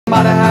No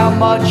matter how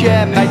much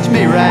it makes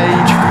me rage,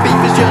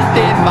 FIFA's just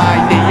in my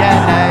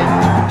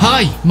DNA.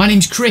 Hi, my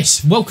name's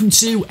Chris. Welcome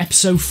to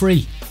episode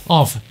 3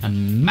 of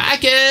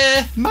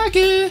Magga.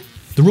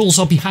 The rules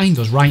are behind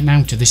us right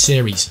now to this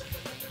series.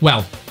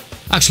 Well,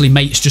 actually,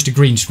 mate, it's just a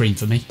green screen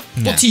for me.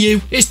 Yeah. But to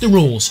you, it's the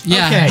rules.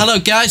 Yeah. Okay. Hello,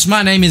 guys.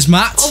 My name is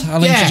Matt.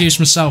 I'll introduce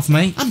myself,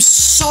 mate. I'm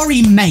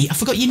sorry, mate. I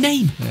forgot your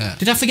name. Yeah.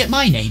 Did I forget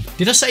my name?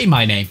 Did I say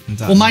my name?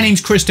 Well, my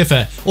name's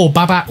Christopher, or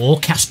Baba, or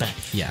Casper.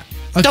 Yeah.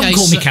 Okay, don't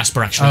call me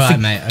Casper, actually. All right,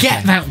 mate.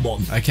 Get that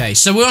one. Okay,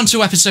 so we're on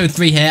to episode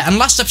 3 here, and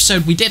last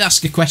episode we did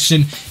ask a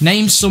question,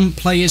 name some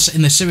players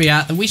in the Serie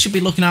A that we should be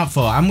looking out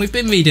for, and we've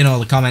been reading all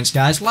the comments,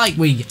 guys, like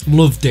we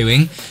love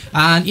doing,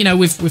 and, you know,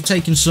 we've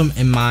taken some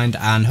in mind,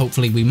 and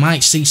hopefully we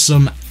might see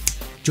some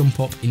jump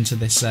up into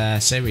this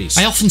series.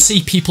 I often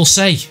see people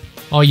say,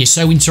 oh, you're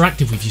so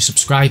interactive with your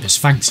subscribers,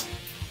 thanks.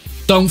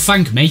 Don't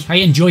thank me, I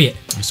enjoy it.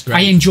 That's great.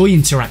 I enjoy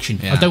interaction.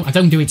 Yeah. I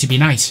don't do it to be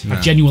nice. No. I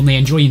genuinely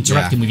enjoy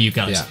interacting with you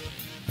guys.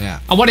 Yeah.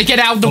 I want to get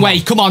out of the way.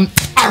 Come on.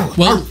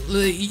 Well,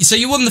 so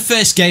you won the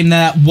first game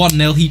there,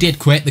 1-0. He did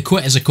quit. The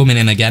quitters are coming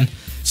in again.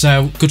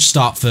 So, good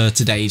start for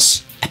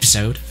today's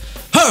episode.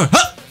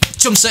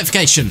 Chum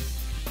certification.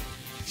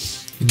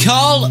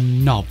 Carl,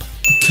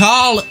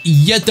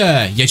 you're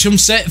there. You're chum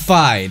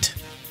certified.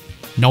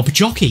 Knob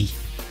jockey.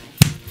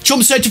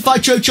 Chum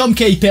certified, chum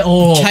keep it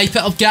up. Keep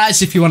it up,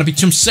 guys. If you want to be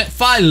chum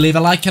certified, leave a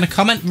like and a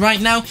comment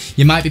right now.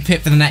 You might be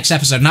picked for the next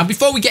episode. Now,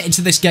 before we get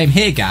into this game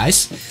here,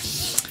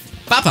 guys,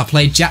 Baba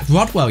played Jack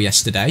Rodwell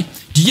yesterday.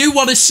 Do you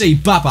want to see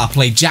Baba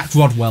play Jack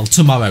Rodwell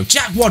tomorrow?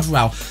 Jack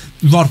Rodwell,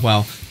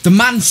 the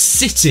Man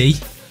City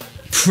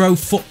pro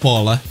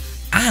footballer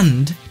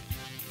and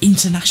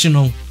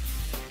international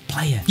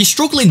player. You're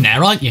struggling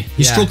there, aren't you?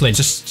 You're struggling.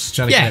 Just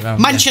trying to get it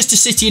around. Manchester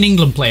City and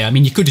England player. I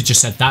mean, you could have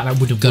just said that. That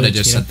would have could have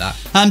just said that.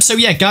 So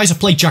yeah, guys, I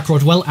played Jack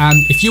Rodwell, and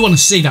if you want to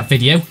see that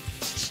video,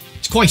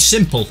 it's quite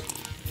simple.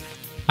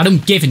 I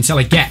don't give until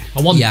I get.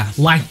 I want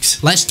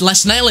likes.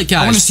 Let's nail it,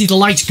 guys. I want to see the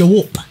likes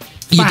go up.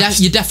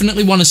 You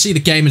definitely want to see the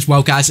game as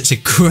well, guys. It's a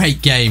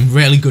great game,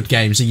 really good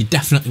game, so you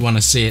definitely want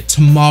to see it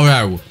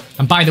tomorrow.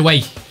 And by the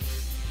way,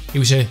 it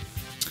was a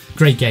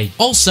great game.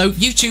 Also,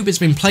 YouTube has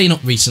been playing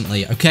up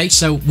recently, okay?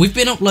 So we've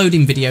been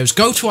uploading videos.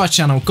 Go to our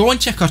channel, go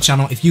and check our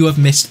channel if you have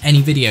missed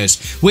any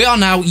videos. We are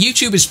now,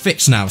 YouTube is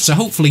fixed now, so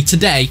hopefully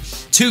today,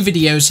 2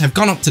 videos have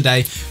gone up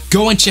today.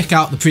 Go and check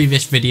out the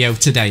previous video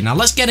today. Now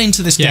let's get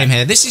into this game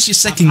here. This is your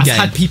second game.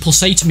 I've had people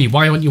say to me,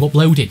 why aren't you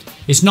uploading?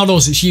 It's not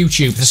us, it's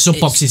YouTube. The sub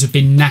boxes have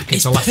been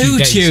knackered the last few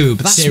days. It's YouTube,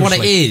 that's what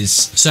it is.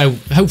 So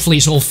hopefully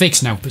it's all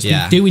fixed now. But it's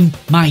been doing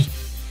my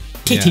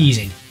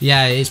teasing.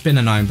 Yeah, it's been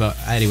annoying, but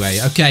anyway.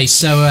 Okay,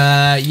 so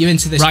you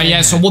into this game? Right,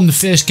 yeah, so I won the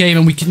first game,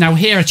 and we can now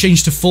here I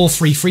changed to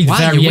 4-3-3, the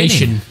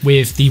variation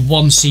with the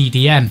 1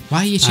 CDM. Why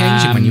are you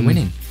changing when you're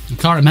winning? I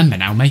can't remember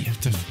now, mate,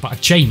 but I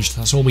changed.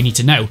 That's all we need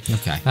to know.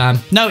 Okay.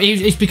 No,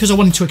 it's because I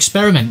wanted to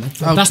experiment.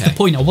 That's the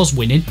point. I was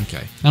winning.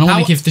 Okay. And I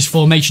want to give this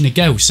formation a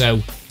go.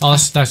 So,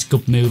 that's a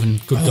good move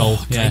and good goal.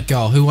 Great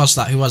goal. Who was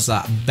that?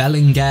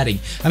 Bellingeri.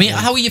 I mean,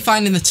 how are you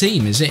finding the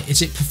team? Is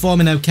it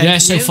performing okay? Yeah,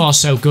 so far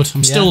so good.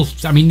 I'm still.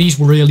 I mean, these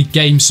were early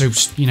games, so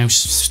you know,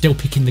 still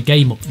picking the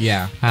game up.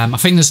 Yeah. I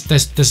think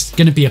there's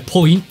going to be a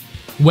point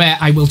where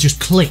I will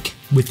just click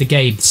with the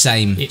game.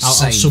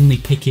 I'll suddenly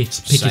pick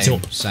it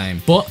up.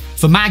 Same. But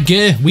for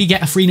Magga, we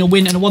get a 3-0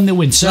 win and a 1-0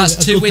 win. So that's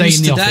 2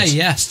 wins today. Office.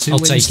 Yes, 2 I'll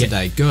wins take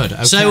today. Good.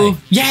 Okay. So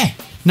yeah,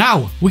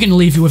 now we're going to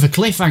leave you with a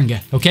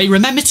cliffhanger. Okay,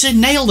 remember to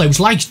nail those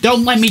likes.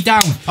 Don't let me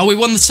down. Oh, we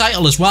won the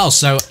title as well,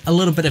 so a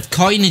little bit of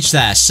coinage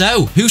there.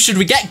 So who should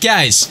we get,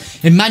 guys?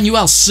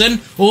 Emanuelson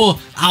or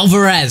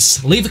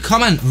Alvarez? Leave a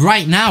comment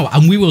right now,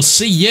 and we will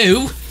see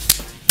you.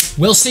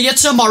 We'll see you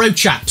tomorrow,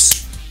 chaps.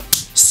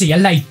 See you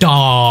later.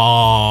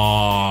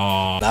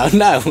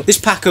 No, this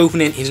pack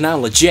opening is now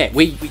legit.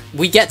 We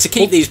get to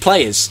keep these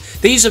players.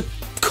 These are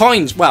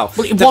coins. Well,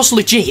 it was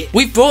legit.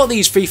 We brought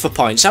these FIFA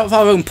points out of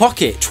our own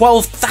pocket.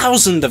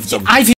 12,000 of them.